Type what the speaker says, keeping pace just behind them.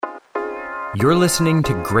You're listening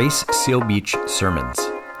to Grace Seal Beach Sermons.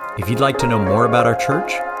 If you'd like to know more about our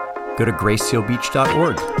church, go to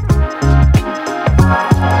gracesealbeach.org.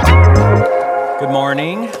 Good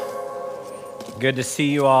morning. Good to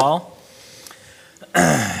see you all.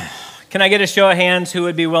 Can I get a show of hands who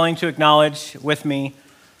would be willing to acknowledge with me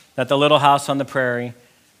that the Little House on the Prairie,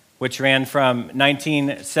 which ran from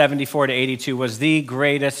 1974 to 82, was the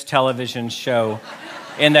greatest television show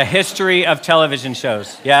in the history of television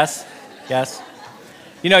shows? Yes? Yes?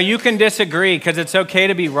 You know, you can disagree because it's okay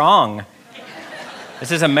to be wrong. This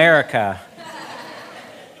is America.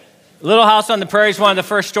 Little House on the Prairie is one of the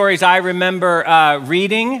first stories I remember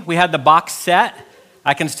reading. We had the box set.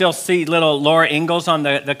 I can still see little Laura Ingalls on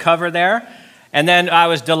the cover there. And then I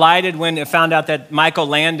was delighted when I found out that Michael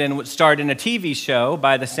Landon starred in a TV show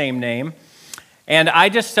by the same name. And I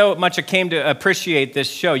just so much came to appreciate this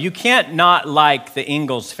show. You can't not like the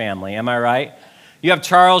Ingalls family, am I right? You have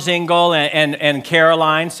Charles Ingalls and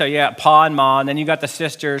Caroline, so you got Pa and Ma, and then you got the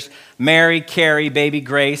sisters, Mary, Carrie, baby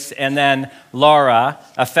Grace, and then Laura,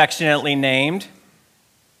 affectionately named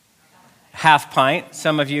Half Pint.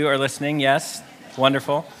 Some of you are listening, yes,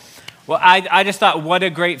 wonderful. Well, I just thought, what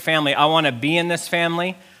a great family. I want to be in this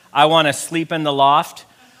family. I want to sleep in the loft.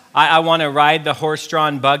 I want to ride the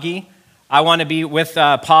horse-drawn buggy. I want to be with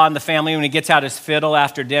Pa and the family when he gets out his fiddle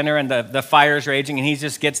after dinner and the fire's raging and he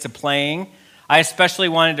just gets to playing. I especially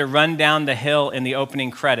wanted to run down the hill in the opening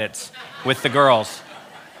credits with the girls,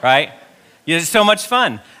 right? It's so much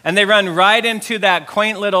fun. And they run right into that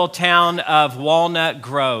quaint little town of Walnut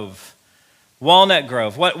Grove. Walnut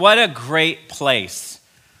Grove, what a great place,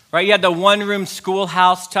 right? You had the one-room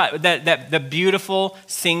schoolhouse that the beautiful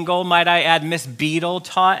single, might I add, Miss Beadle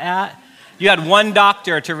taught at. You had one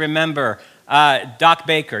doctor to remember, Doc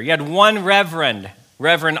Baker. You had one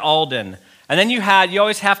Reverend Alden. And then you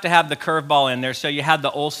always have to have the curveball in there. So you had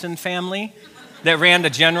the Olsen family that ran the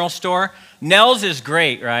general store. Nels is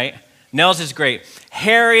great, right? Nels is great.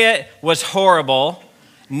 Harriet was horrible.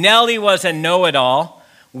 Nellie was a know-it-all.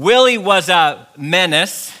 Willie was a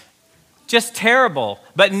menace. Just terrible.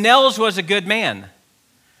 But Nels was a good man.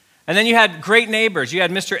 And then you had great neighbors. You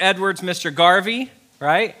had Mr. Edwards, Mr. Garvey,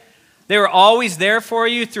 right? They were always there for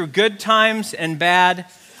you through good times and bad.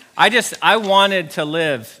 I wanted to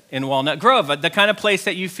live in Walnut Grove, the kind of place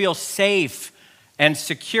that you feel safe and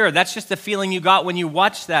secure. That's just the feeling you got when you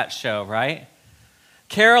watched that show, right?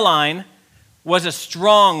 Caroline was a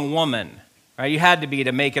strong woman, right? You had to be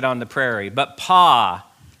to make it on the prairie. But Pa,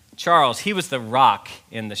 Charles, he was the rock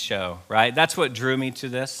in the show, right? That's what drew me to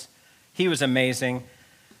this. He was amazing.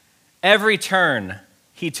 Every turn,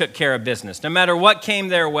 he took care of business, no matter what came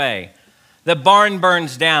their way. The barn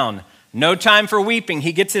burns down. No time for weeping.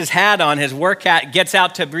 He gets his hat on, his work hat, gets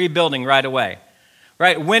out to rebuilding right away.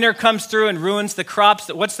 Right? Winter comes through and ruins the crops.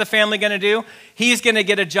 What's the family going to do? He's going to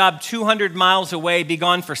get a job 200 miles away, be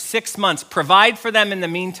gone for 6 months, provide for them in the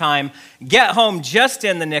meantime, get home just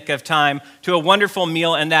in the nick of time to a wonderful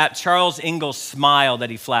meal and that Charles Ingalls smile that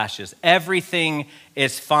he flashes. Everything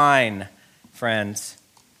is fine, friends.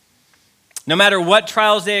 No matter what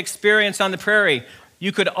trials they experience on the prairie,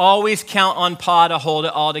 you could always count on Pa to hold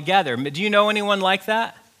it all together. Do you know anyone like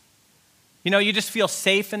that? You know, you just feel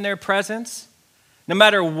safe in their presence. No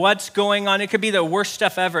matter what's going on, it could be the worst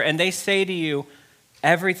stuff ever, and they say to you,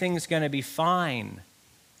 everything's going to be fine,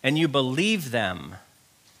 and you believe them.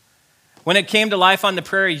 When it came to life on the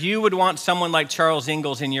prairie, you would want someone like Charles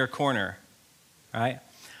Ingalls in your corner, right?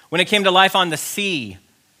 When it came to life on the sea,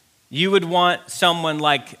 you would want someone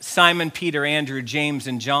like Simon, Peter, Andrew, James,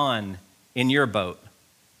 and John in your boat.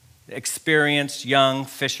 Experienced young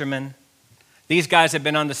fishermen. These guys have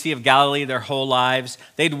been on the Sea of Galilee their whole lives.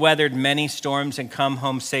 They'd weathered many storms and come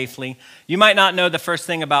home safely. You might not know the first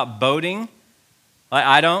thing about boating.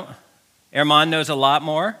 I don't. Erman knows a lot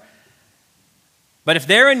more. But if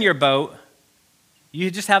they're in your boat, you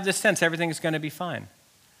just have this sense everything's going to be fine.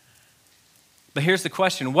 But here's the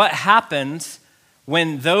question. What happens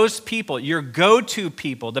when those people, your go-to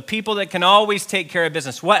people, the people that can always take care of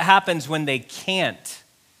business, what happens when they can't?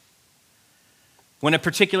 When a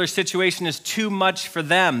particular situation is too much for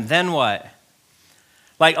them, then what?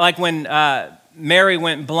 Like when Mary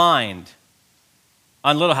went blind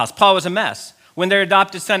on Little House. Paul was a mess. When their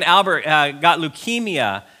adopted son Albert got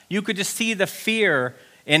leukemia, you could just see the fear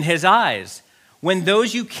in his eyes. When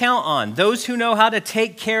those you count on, those who know how to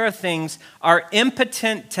take care of things, are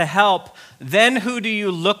impotent to help, then who do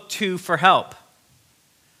you look to for help?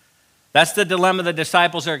 That's the dilemma the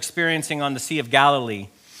disciples are experiencing on the Sea of Galilee.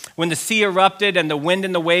 When the sea erupted and the wind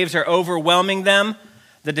and the waves are overwhelming them,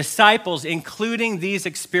 the disciples, including these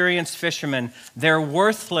experienced fishermen, they're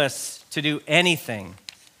worthless to do anything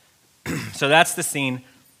So that's the scene.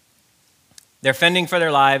 They're fending for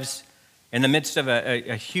their lives in the midst of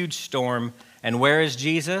a huge storm. And where is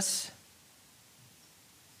Jesus?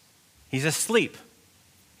 He's asleep.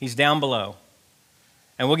 He's down below.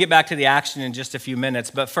 And we'll get back to the action in just a few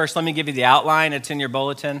minutes. But first, let me give you the outline. It's in your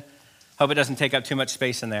bulletin. Hope it doesn't take up too much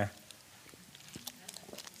space in there.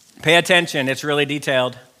 Pay attention. It's really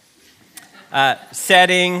detailed.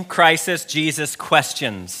 Setting, crisis, Jesus,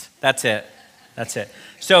 questions. That's it. That's it.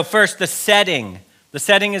 So first, the setting. The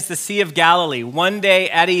setting is the Sea of Galilee. One day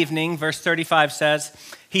at evening, verse 35 says,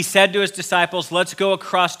 he said to his disciples, let's go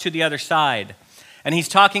across to the other side. And he's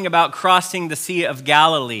talking about crossing the Sea of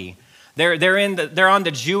Galilee. They're on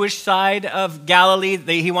the Jewish side of Galilee.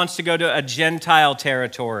 He wants to go to a Gentile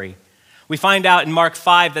territory. We find out in Mark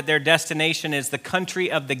 5 that their destination is the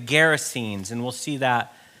country of the Gerasenes, and we'll see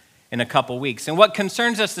that in a couple weeks. And what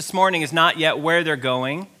concerns us this morning is not yet where they're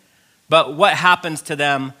going, but what happens to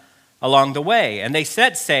them along the way. And they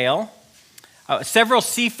set sail. Several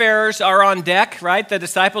seafarers are on deck, right? The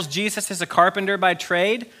disciples, Jesus is a carpenter by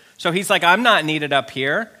trade, so he's like, I'm not needed up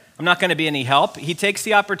here. I'm not going to be any help. He takes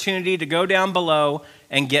the opportunity to go down below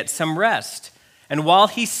and get some rest. And while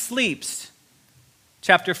he sleeps,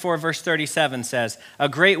 chapter 4, verse 37 says, a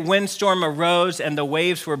great windstorm arose and the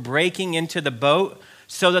waves were breaking into the boat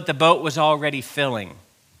so that the boat was already filling.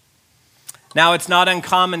 Now, it's not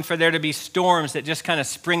uncommon for there to be storms that just kind of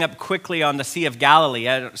spring up quickly on the Sea of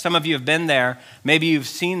Galilee. Some of you have been there. Maybe you've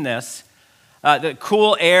seen this. The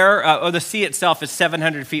cool air, the sea itself is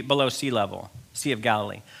 700 feet below sea level, Sea of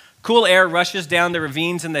Galilee. Cool air rushes down the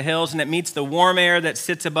ravines and the hills, and it meets the warm air that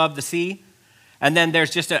sits above the sea. And then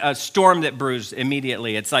there's just a storm that brews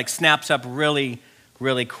immediately. It's like snaps up really,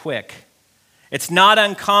 really quick. It's not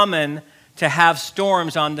uncommon to have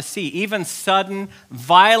storms on the sea, even sudden,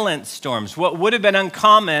 violent storms. What would have been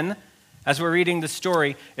uncommon, as we're reading the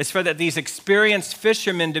story, is for these experienced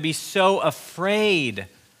fishermen to be so afraid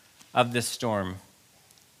of this storm.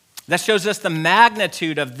 That shows us the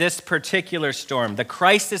magnitude of this particular storm, the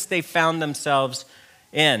crisis they found themselves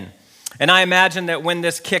in. And I imagine that when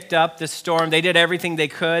this kicked up, this storm, they did everything they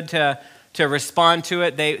could to respond to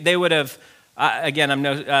it. They would have, again, I'm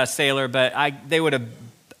no sailor, but they would have,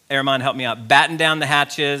 Airman, help me out, battened down the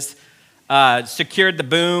hatches, secured the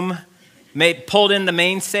boom, pulled in the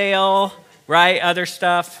mainsail, right, other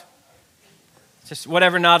stuff. Just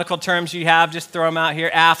whatever nautical terms you have, just throw them out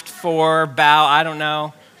here. Aft, fore, bow, I don't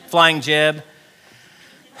know. Flying jib.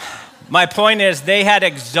 My point is they had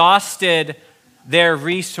exhausted their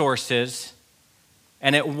resources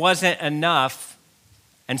and it wasn't enough,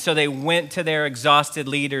 and so they went to their exhausted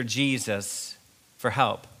leader, Jesus, for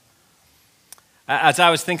help. As I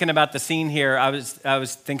was thinking about the scene here, I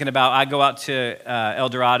was thinking about, I go out to El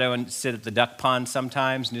Dorado and sit at the duck pond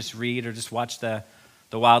sometimes and just read or just watch the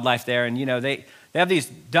wildlife there. And, you know, they have these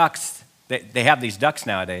ducks. They have these ducks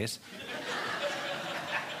nowadays.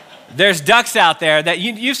 There's ducks out there that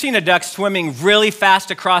you've seen a duck swimming really fast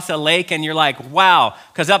across a lake and you're like, wow.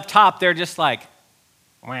 Because up top, they're just like,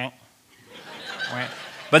 wah, wah.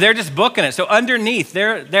 But they're just booking it. So underneath,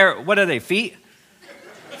 they're what are they, feet?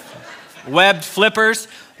 Webbed flippers.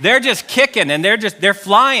 They're just kicking and they're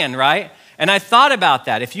flying, right? And I thought about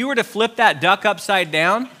that. If you were to flip that duck upside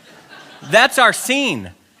down, that's our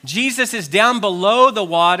scene. Jesus is down below the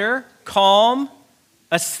water, calm,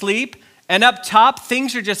 asleep, and up top,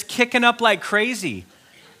 things are just kicking up like crazy.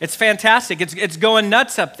 It's fantastic. It's going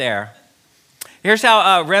nuts up there. Here's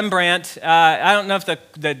how Rembrandt, I don't know if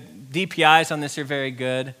the DPIs on this are very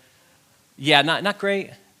good. Yeah, not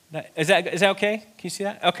great. Is that okay? Can you see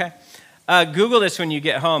that? Okay. Google this when you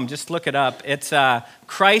get home. Just look it up. It's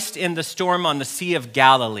Christ in the Storm on the Sea of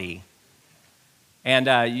Galilee.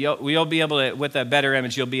 And you'll be able to, with a better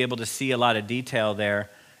image, you'll be able to see a lot of detail there.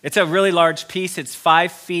 It's a really large piece. It's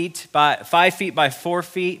 5 feet by 4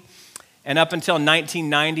 feet. And up until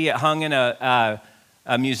 1990, it hung in a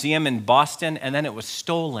museum in Boston, and then it was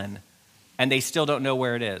stolen. And they still don't know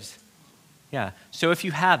where it is. Yeah. So if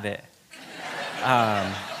you have it,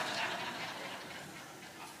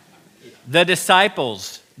 the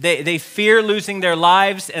disciples, they fear losing their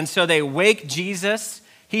lives, and so they wake Jesus.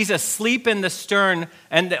 He's asleep in the stern,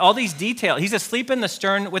 and all these details. He's asleep in the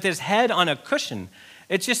stern with his head on a cushion.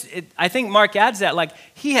 I think Mark adds that, like,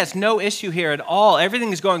 he has no issue here at all.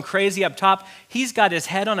 Everything's going crazy up top. He's got his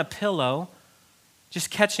head on a pillow,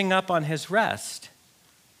 just catching up on his rest.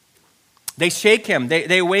 They shake him.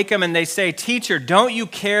 They wake him and they say, "Teacher, don't you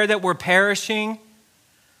care that we're perishing?"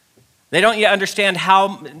 They don't yet understand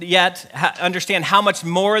how much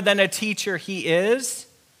more than a teacher he is.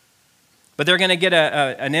 But they're going to get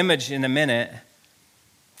an image in a minute.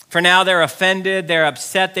 For now they're offended, they're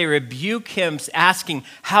upset, they rebuke him, asking,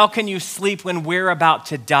 how can you sleep when we're about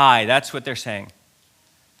to die? That's what they're saying.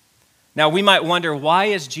 Now we might wonder, why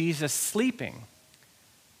is Jesus sleeping?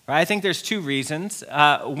 Right? I think there's two reasons.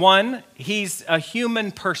 One, he's a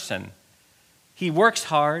human person. He works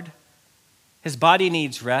hard, his body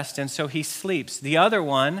needs rest, and so he sleeps. The other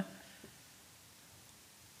one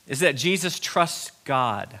is that Jesus trusts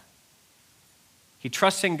God. He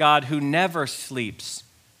trusts in God who never sleeps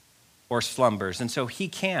or slumbers, and so he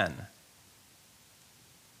can.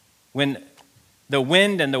 When the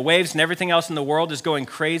wind and the waves and everything else in the world is going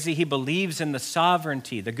crazy, he believes in the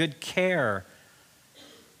sovereignty, the good care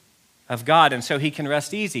of God, and so he can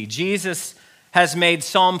rest easy. Jesus has made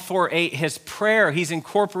Psalm 4:8 his prayer. He's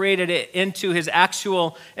incorporated it into his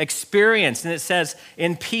actual experience, and it says,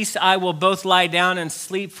 in peace I will both lie down and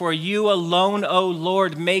sleep, for you alone, O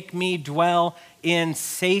Lord, make me dwell in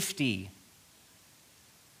safety.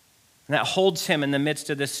 And that holds him in the midst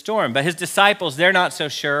of this storm. But his disciples, they're not so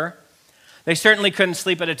sure. They certainly couldn't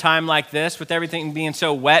sleep at a time like this with everything being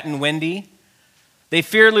so wet and windy. They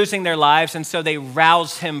fear losing their lives, and so they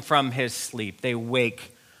rouse him from his sleep. They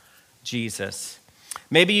wake Jesus.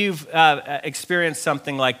 Maybe you've experienced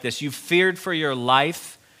something like this. You've feared for your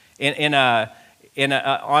life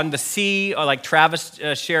on the sea, or like Travis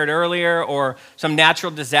shared earlier, or some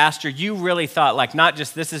natural disaster. You really thought, like, not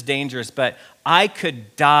just this is dangerous, but I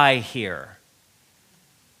could die here.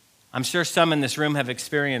 I'm sure some in this room have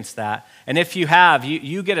experienced that. And if you have,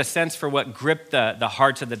 you get a sense for what gripped the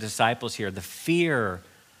hearts of the disciples here, the fear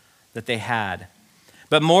that they had.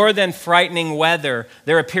 But more than frightening weather,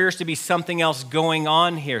 there appears to be something else going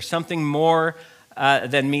on here, something more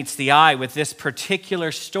than meets the eye with this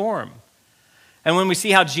particular storm. And when we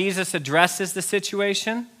see how Jesus addresses the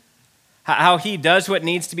situation, how he does what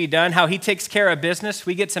needs to be done, how he takes care of business,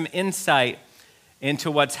 we get some insight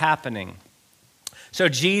into what's happening. So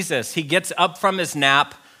Jesus, he gets up from his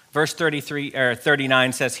nap. Verse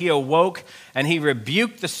 39 says, he awoke and he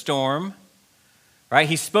rebuked the storm. Right?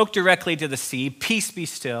 He spoke directly to the sea, peace be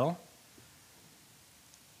still.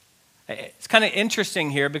 It's kind of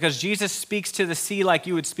interesting here because Jesus speaks to the sea like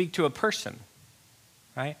you would speak to a person,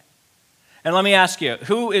 right? And let me ask you,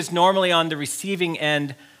 who is normally on the receiving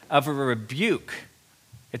end of a rebuke?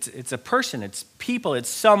 It's a person, it's people, it's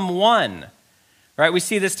someone, right? We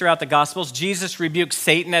see this throughout the Gospels. Jesus rebukes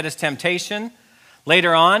Satan at his temptation.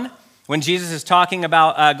 Later on, when Jesus is talking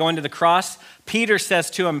about going to the cross, Peter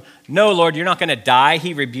says to him, no, Lord, you're not going to die.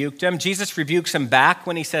 He rebuked him. Jesus rebukes him back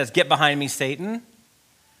when he says, get behind me, Satan.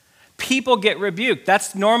 People get rebuked.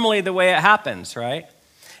 That's normally the way it happens, right?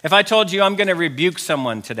 If I told you I'm going to rebuke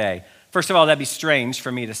someone today, first of all, that'd be strange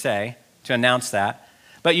for me to say, to announce that.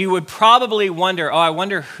 But you would probably wonder, I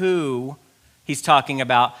wonder who he's talking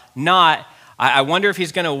about. Not, I wonder if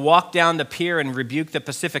he's going to walk down the pier and rebuke the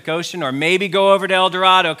Pacific Ocean, or maybe go over to El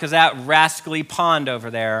Dorado because that rascally pond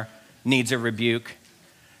over there needs a rebuke.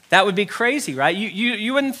 That would be crazy, right?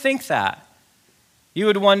 You wouldn't think that. You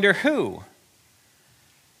would wonder who.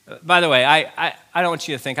 By the way, I don't want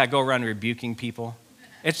you to think I go around rebuking people.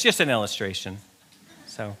 It's just an illustration.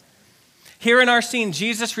 So here in our scene,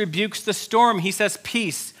 Jesus rebukes the storm. He says,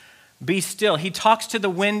 peace, be still. He talks to the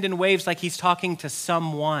wind and waves like he's talking to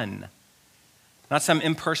someone. Not some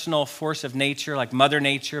impersonal force of nature like Mother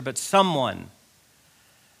Nature, but someone.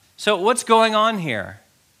 So what's going on here?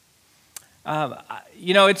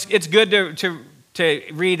 It's good to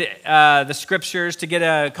read the scriptures, to get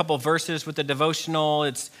a couple verses with the devotional.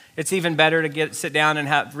 It's even better to sit down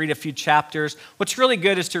and read a few chapters. What's really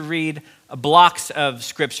good is to read blocks of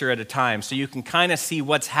scripture at a time, so you can kind of see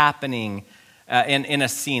what's happening in a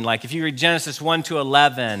scene. Like if you read Genesis 1 to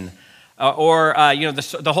 11, or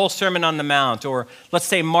the whole Sermon on the Mount, or let's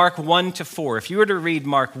say Mark 1 to 4. If you were to read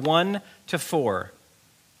Mark 1 to 4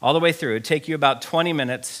 all the way through, it would take you about 20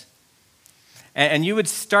 minutes. And you would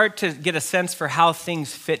start to get a sense for how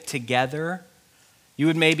things fit together. You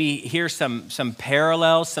would maybe hear some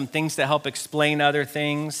parallels, some things that help explain other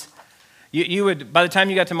things. You would, by the time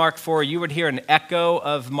you got to Mark 4, you would hear an echo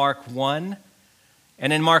of Mark 1.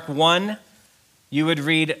 And in Mark 1, you would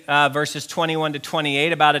read verses 21 to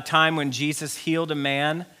 28 about a time when Jesus healed a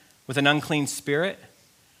man with an unclean spirit.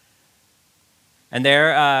 And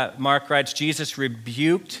there, Mark writes, Jesus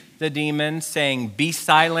rebuked the demon, saying, be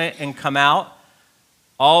silent and come out.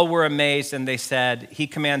 All were amazed, and they said, he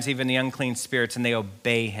commands even the unclean spirits, and they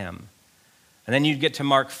obey him. And then you'd get to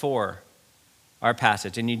Mark 4, our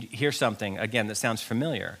passage, and you'd hear something, again, that sounds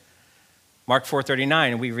familiar. Mark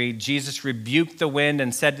 4:39, we read, Jesus rebuked the wind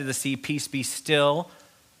and said to the sea, peace be still.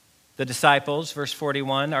 The disciples, verse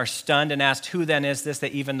 41, are stunned and asked, who then is this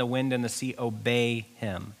that even the wind and the sea obey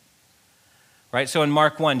him? right? So in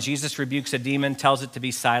Mark 1, Jesus rebukes a demon, tells it to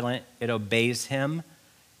be silent. It obeys him.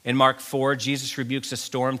 In Mark 4, Jesus rebukes a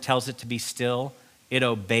storm, tells it to be still. It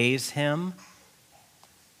obeys him.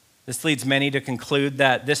 This leads many to conclude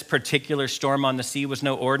that this particular storm on the sea was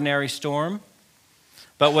no ordinary storm,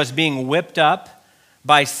 but was being whipped up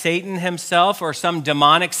by Satan himself or some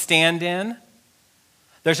demonic stand-in.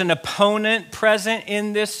 There's an opponent present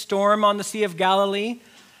in this storm on the Sea of Galilee,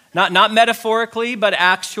 not metaphorically, but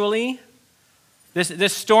actually.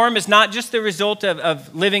 This storm is not just the result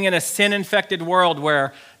of living in a sin-infected world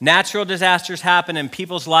where natural disasters happen and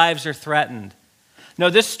people's lives are threatened. No,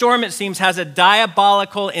 this storm, it seems, has a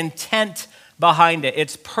diabolical intent behind it.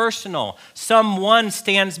 It's personal. Someone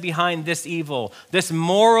stands behind this evil, this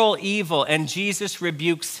moral evil, and Jesus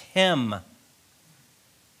rebukes him. Does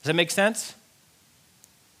that make sense?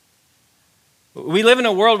 We live in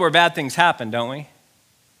a world where bad things happen, don't we?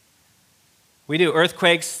 We do.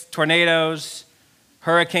 Earthquakes, tornadoes,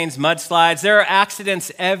 hurricanes, mudslides. There are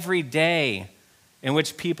accidents every day in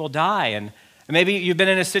which people die. And maybe you've been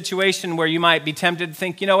in a situation where you might be tempted to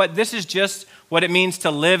think, you know what, this is just what it means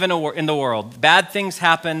to live in the world. Bad things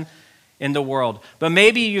happen in the world. But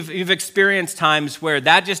maybe you've experienced times where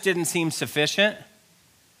that just didn't seem sufficient.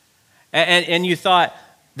 And you thought,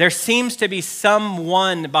 there seems to be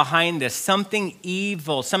someone behind this, something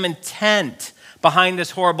evil, some intent behind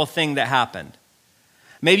this horrible thing that happened.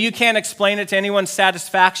 Maybe you can't explain it to anyone's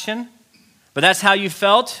satisfaction, but that's how you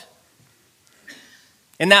felt.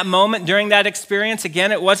 In that moment, during that experience,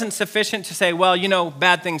 again, it wasn't sufficient to say, well, you know,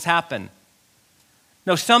 bad things happen.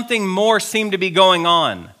 No, something more seemed to be going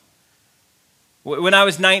on. When I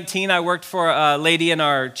was 19, I worked for a lady in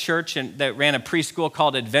our church that ran a preschool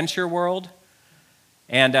called Adventure World.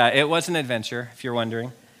 And it was an adventure, if you're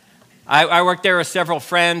wondering. I worked there with several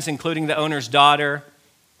friends, including the owner's daughter.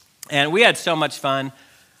 And we had so much fun.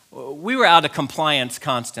 We were out of compliance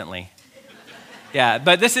constantly. Yeah,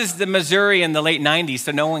 but this is the Missouri in the late 90s,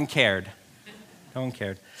 so no one cared. No one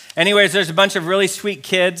cared. Anyways, there's a bunch of really sweet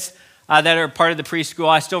kids that are part of the preschool.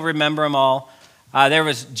 I still remember them all. There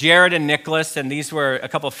was Jared and Nicholas, and these were a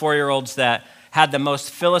couple of 4-year-olds that had the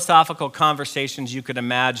most philosophical conversations you could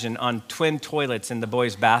imagine on twin toilets in the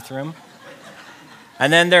boys' bathroom.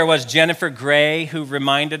 And then there was Jennifer Gray, who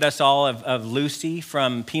reminded us all of Lucy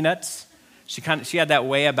from Peanuts. She had that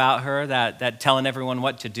way about her, that telling everyone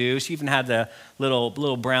what to do. She even had the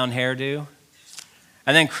little brown hairdo.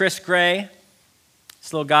 And then Chris Gray,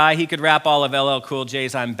 this little guy, he could rap all of LL Cool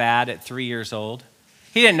J's "I'm Bad" at 3 years old.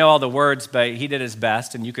 He didn't know all the words, but he did his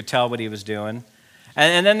best, and you could tell what he was doing.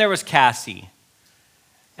 And then there was Cassie.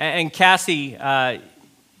 And Cassie, I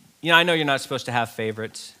know you're not supposed to have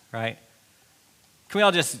favorites, right? Can we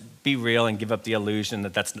all just be real and give up the illusion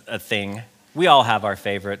that that's a thing? We all have our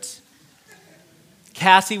favorites.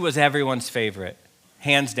 Cassie was everyone's favorite,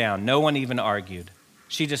 hands down. No one even argued.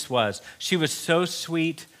 She just was. She was so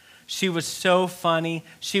sweet. She was so funny.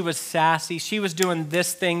 She was sassy. She was doing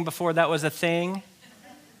this thing before that was a thing.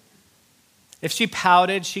 If she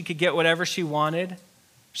pouted, she could get whatever she wanted.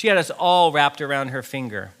 She had us all wrapped around her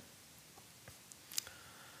finger.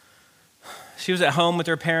 She was at home with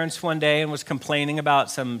her parents one day and was complaining about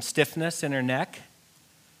some stiffness in her neck.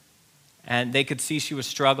 And they could see she was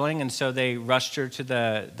struggling, and so they rushed her to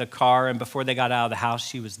the car, and before they got out of the house,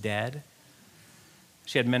 she was dead.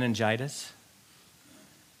 She had meningitis.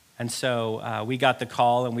 And so we got the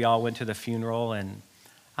call, and we all went to the funeral, and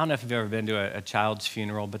I don't know if you've ever been to a child's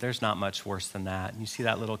funeral, but there's not much worse than that. And you see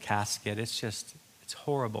that little casket, it's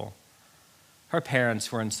horrible. Her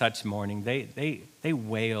parents were in such mourning. They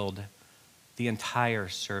wailed the entire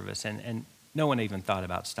service, and no one even thought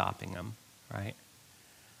about stopping them, right?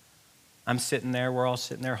 I'm sitting there, we're all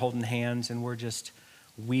sitting there holding hands, and we're just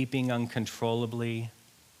weeping uncontrollably.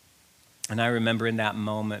 And I remember in that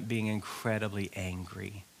moment being incredibly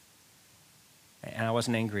angry. And I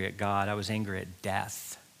wasn't angry at God, I was angry at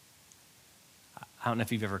death. I don't know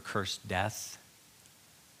if you've ever cursed death.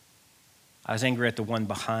 I was angry at the one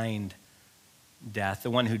behind death,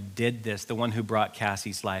 the one who did this, the one who brought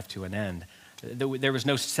Cassie's life to an end. There was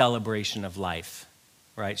no celebration of life,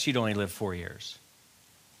 right? She'd only lived 4 years.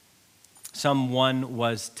 Someone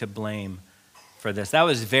was to blame for this. That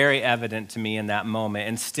was very evident to me in that moment,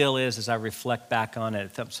 and still is as I reflect back on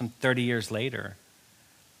it some 30 years later.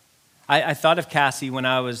 I thought of Cassie when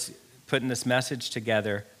I was putting this message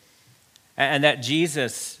together, and that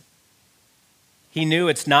Jesus, he knew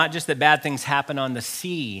it's not just that bad things happen on the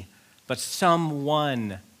sea, but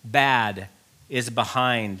someone bad is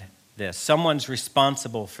behind this. Someone's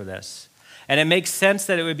responsible for this. And it makes sense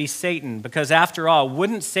that it would be Satan, because after all,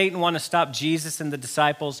 wouldn't Satan want to stop Jesus and the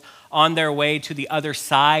disciples on their way to the other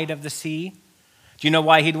side of the sea? Do you know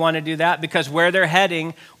why he'd want to do that? Because where they're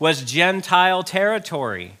heading was Gentile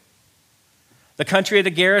territory. The country of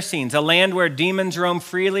the Gerasenes, a land where demons roam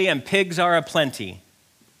freely and pigs are aplenty.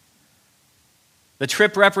 The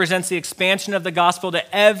trip represents the expansion of the gospel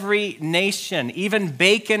to every nation, even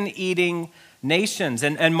bacon-eating nations.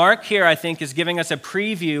 And Mark here, I think, is giving us a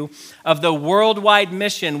preview of the worldwide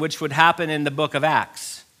mission which would happen in the book of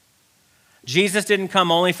Acts. Jesus didn't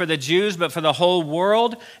come only for the Jews, but for the whole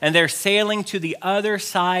world, and they're sailing to the other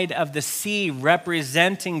side of the sea,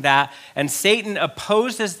 representing that. And Satan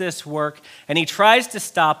opposes this work, and he tries to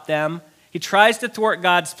stop them. He tries to thwart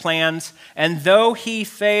God's plans, and though he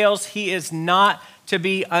fails, he is not to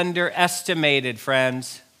be underestimated,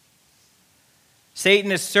 friends.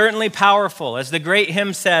 Satan is certainly powerful. As the great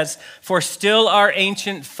hymn says, "For still our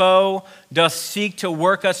ancient foe doth seek to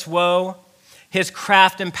work us woe. His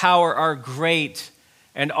craft and power are great,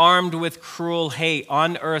 and armed with cruel hate,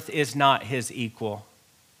 on earth is not his equal."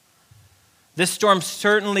 This storm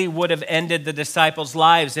certainly would have ended the disciples'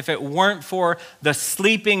 lives if it weren't for the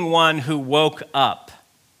sleeping one who woke up.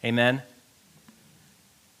 Amen?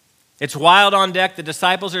 It's wild on deck. The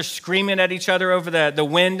disciples are screaming at each other over the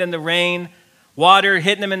wind and the rain, water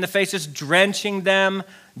hitting them in the faces, drenching them.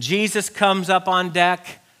 Jesus comes up on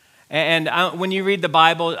deck. And when you read the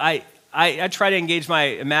Bible, I try to engage my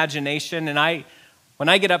imagination, and when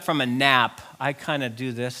I get up from a nap, I kind of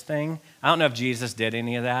do this thing. I don't know if Jesus did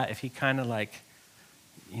any of that, if he kind of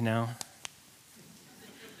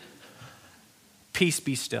peace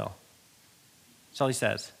be still. That's all he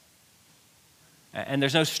says. And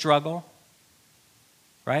there's no struggle,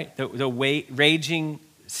 right? The raging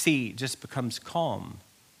sea just becomes calm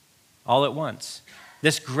all at once.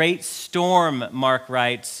 This great storm, Mark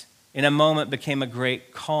writes, in a moment became a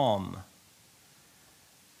great calm.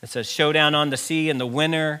 It's a showdown on the sea, and the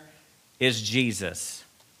winner is Jesus.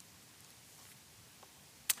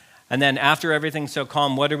 And then after everything's so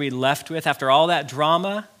calm, what are we left with? After all that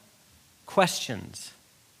drama, questions.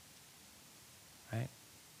 Right?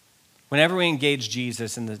 Whenever we engage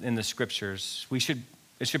Jesus in the scriptures,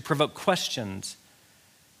 it should provoke questions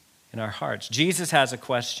in our hearts. Jesus has a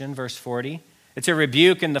question, verse 40. It's a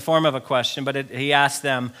rebuke in the form of a question, but he asks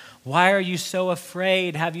them, "Why are you so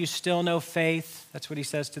afraid? Have you still no faith?" That's what he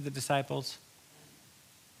says to the disciples.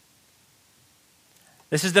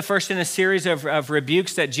 This is the first in a series of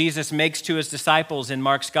rebukes that Jesus makes to his disciples in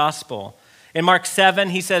Mark's gospel. In Mark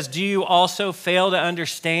 7, he says, "Do you also fail to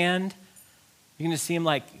understand?" You're going to see him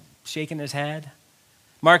shaking his head.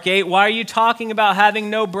 Mark 8, "Why are you talking about having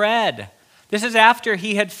no bread?" This is after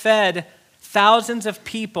he had fed thousands of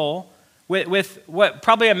people with what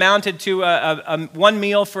probably amounted to one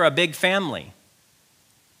meal for a big family.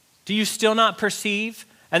 Do you still not perceive?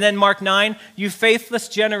 And then Mark 9, "You faithless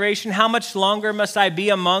generation, how much longer must I be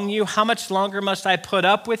among you? How much longer must I put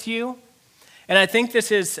up with you?" And I think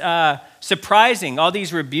this is surprising, all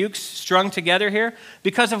these rebukes strung together here,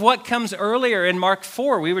 because of what comes earlier in Mark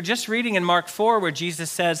 4. We were just reading in Mark 4 where Jesus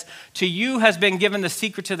says, "To you has been given the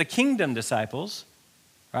secret to the kingdom, disciples."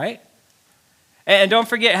 Right? And don't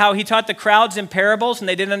forget how he taught the crowds in parables and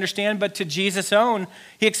they didn't understand, but to Jesus' own,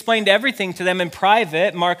 he explained everything to them in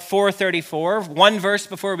private. Mark 4:34, one verse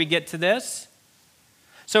before we get to this.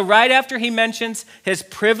 So right after he mentions his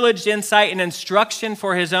privileged insight and instruction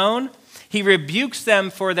for his own, he rebukes them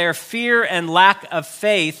for their fear and lack of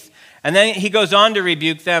faith. And then he goes on to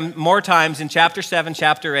rebuke them more times in chapter 7,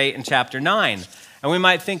 chapter 8, and chapter 9. And we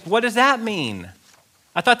might think, what does that mean?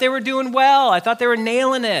 I thought they were doing well. I thought they were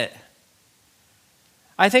nailing it.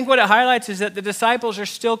 I think what it highlights is that the disciples are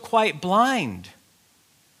still quite blind.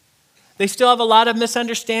 They still have a lot of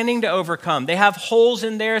misunderstanding to overcome. They have holes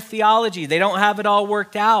in their theology. They don't have it all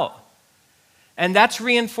worked out. And that's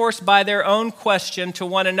reinforced by their own question to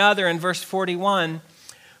one another in verse 41.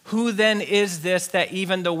 "Who then is this that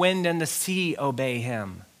even the wind and the sea obey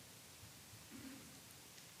him?"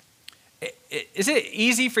 Is it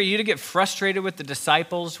easy for you to get frustrated with the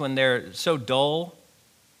disciples when they're so dull?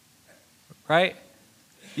 Right?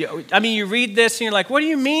 I mean, you read this and you're like, what do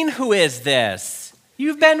you mean, who is this?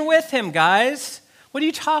 You've been with him, guys. What are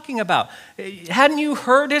you talking about? Hadn't you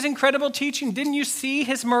heard his incredible teaching? Didn't you see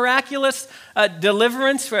his miraculous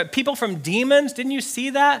deliverance for people from demons? Didn't you see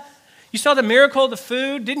that? You saw the miracle of the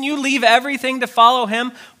food. Didn't you leave everything to follow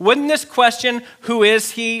him? Wouldn't this question, who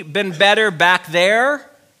is he, been better back there?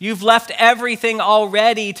 You've left everything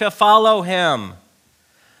already to follow him.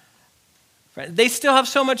 They still have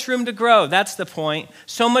so much room to grow. That's the point.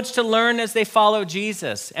 So much to learn as they follow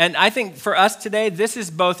Jesus. And I think for us today, this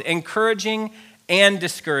is both encouraging and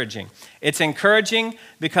discouraging. It's encouraging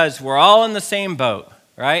because we're all in the same boat,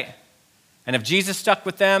 right? And if Jesus stuck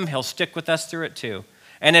with them, he'll stick with us through it too.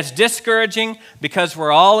 And it's discouraging because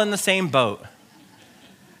we're all in the same boat.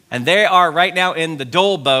 And they are right now in the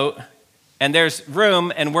Dole boat, and there's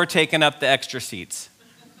room, and we're taking up the extra seats.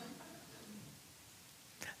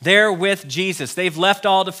 They're with Jesus. They've left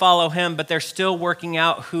all to follow him, but they're still working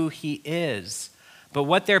out who he is. But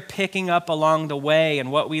what they're picking up along the way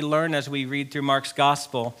and what we learn as we read through Mark's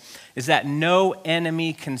gospel is that no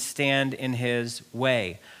enemy can stand in his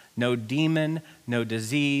way. No demon, no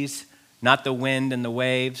disease, not the wind and the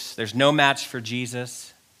waves. There's no match for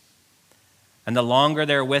Jesus. And the longer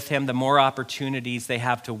they're with him, the more opportunities they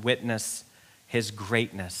have to witness his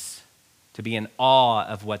greatness, to be in awe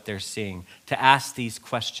of what they're seeing, to ask these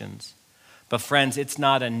questions. But friends, it's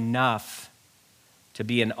not enough to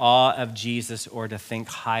be in awe of Jesus or to think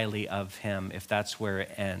highly of him if that's where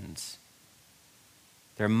it ends.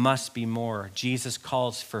 There must be more. Jesus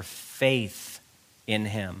calls for faith in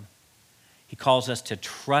him. He calls us to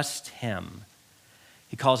trust him.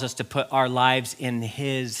 He calls us to put our lives in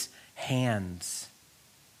his hands.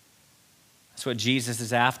 That's what Jesus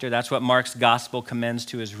is after. That's what Mark's gospel commends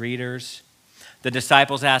to his readers. The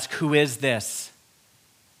disciples ask, who is this?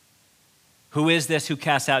 Who is this who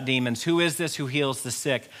casts out demons? Who is this who heals the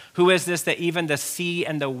sick? Who is this that even the sea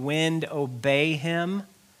and the wind obey him?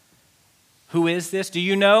 Who is this? Do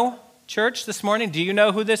you know, church, this morning? Do you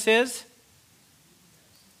know who this is?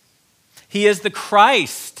 He is the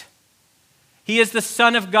Christ. He is the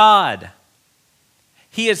Son of God.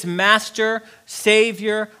 He is Master,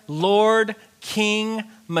 Savior, Lord, King,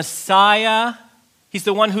 Messiah. He's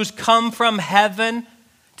the one who's come from heaven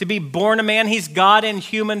to be born a man. He's God in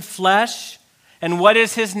human flesh. And what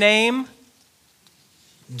is his name?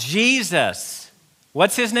 Jesus.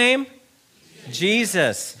 What's his name?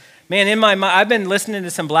 Jesus. Man, in my mind, I've been listening to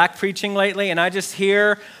some black preaching lately, and I just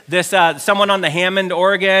hear this someone on the Hammond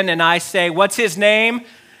organ, and I say, what's his name?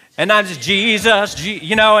 And I'm just, Jesus,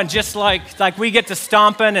 and just like we get to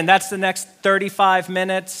stomping, and that's the next 35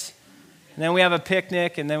 minutes. And then we have a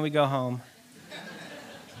picnic, and then we go home.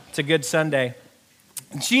 It's a good Sunday.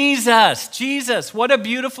 Jesus, what a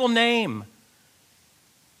beautiful name.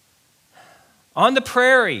 On the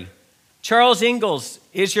prairie, Charles Ingalls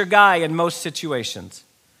is your guy in most situations.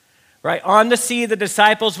 Right? On the sea, the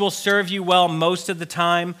disciples will serve you well most of the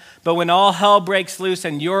time, but when all hell breaks loose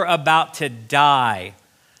and you're about to die,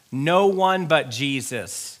 no one but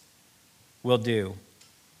Jesus will do.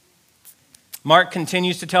 Mark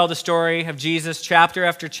continues to tell the story of Jesus chapter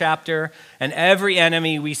after chapter, and every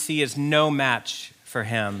enemy we see is no match for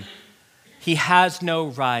him. He has no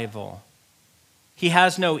rival. He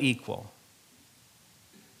has no equal.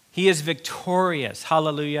 He is victorious.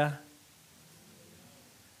 Hallelujah.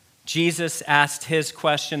 Jesus asked his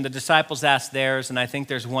question, the disciples asked theirs, and I think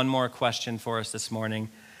there's one more question for us this morning.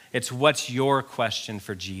 It's, what's your question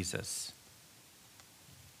for Jesus?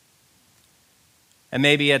 And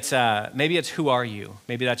maybe it's who are you?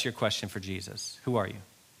 Maybe that's your question for Jesus. Who are you?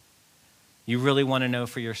 You really want to know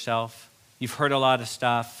for yourself? You've heard a lot of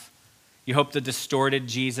stuff. You hope the distorted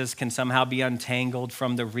Jesus can somehow be untangled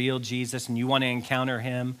from the real Jesus, and you want to encounter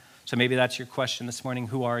him. So maybe that's your question this morning.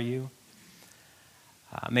 Who are you?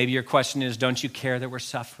 Maybe your question is, don't you care that we're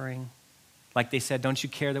suffering? Like they said, don't you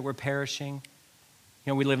care that we're perishing?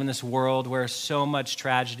 You know, we live in this world where so much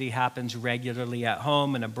tragedy happens regularly at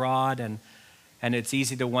home and abroad, and it's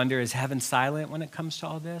easy to wonder, is heaven silent when it comes to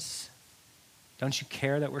all this? Don't you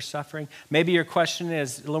care that we're suffering? Maybe your question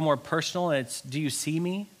is a little more personal. It's, do you see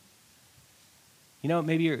me? You know,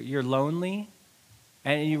 maybe you're lonely,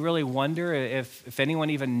 and you really wonder if anyone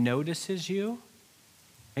even notices you.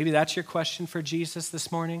 Maybe that's your question for Jesus this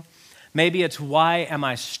morning. Maybe it's, why am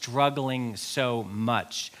I struggling so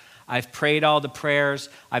much? I've prayed all the prayers.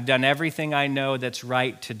 I've done everything I know that's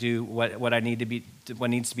right to do what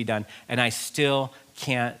needs to be done, and I still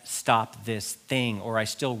can't stop this thing, or I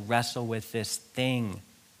still wrestle with this thing.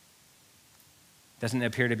 Doesn't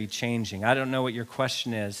appear to be changing. I don't know what your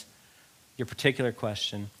question is, your particular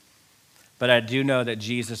question, but I do know that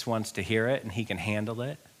Jesus wants to hear it and he can handle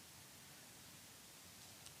it.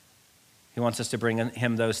 He wants us to bring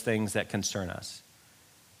him those things that concern us.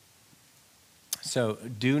 So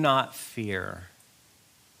do not fear.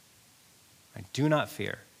 Do not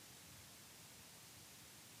fear.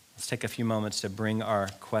 Let's take a few moments to bring our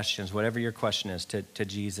questions, whatever your question is, to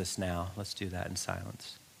Jesus now. Let's do that in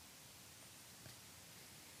silence.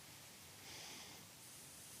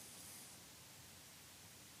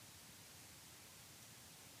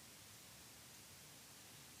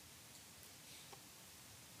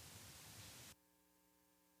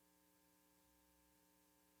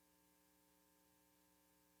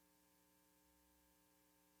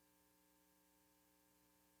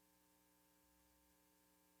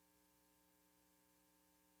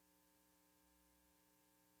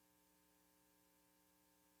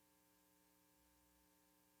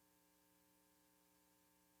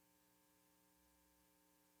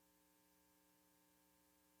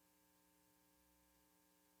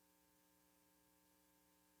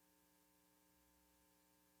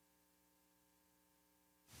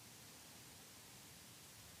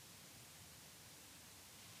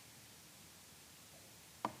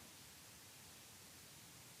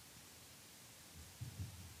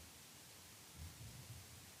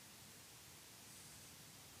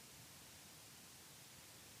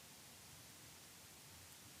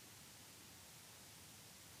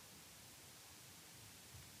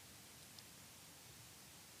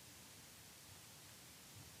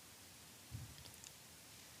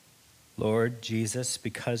 Lord Jesus,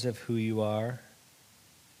 because of who you are,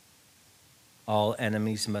 all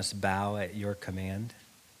enemies must bow at your command.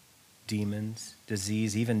 Demons,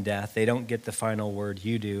 disease, even death, they don't get the final word.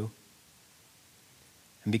 You do.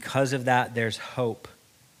 And because of that, there's hope.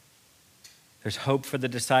 There's hope for the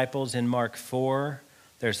disciples in Mark 4.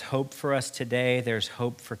 There's hope for us today. There's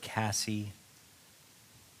hope for Cassie.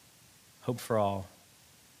 Hope for all.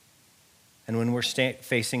 And when we're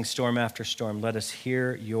facing storm after storm, let us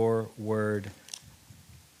hear your word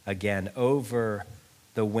again over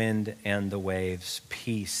the wind and the waves.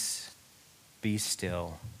 Peace, be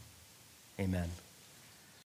still. Amen.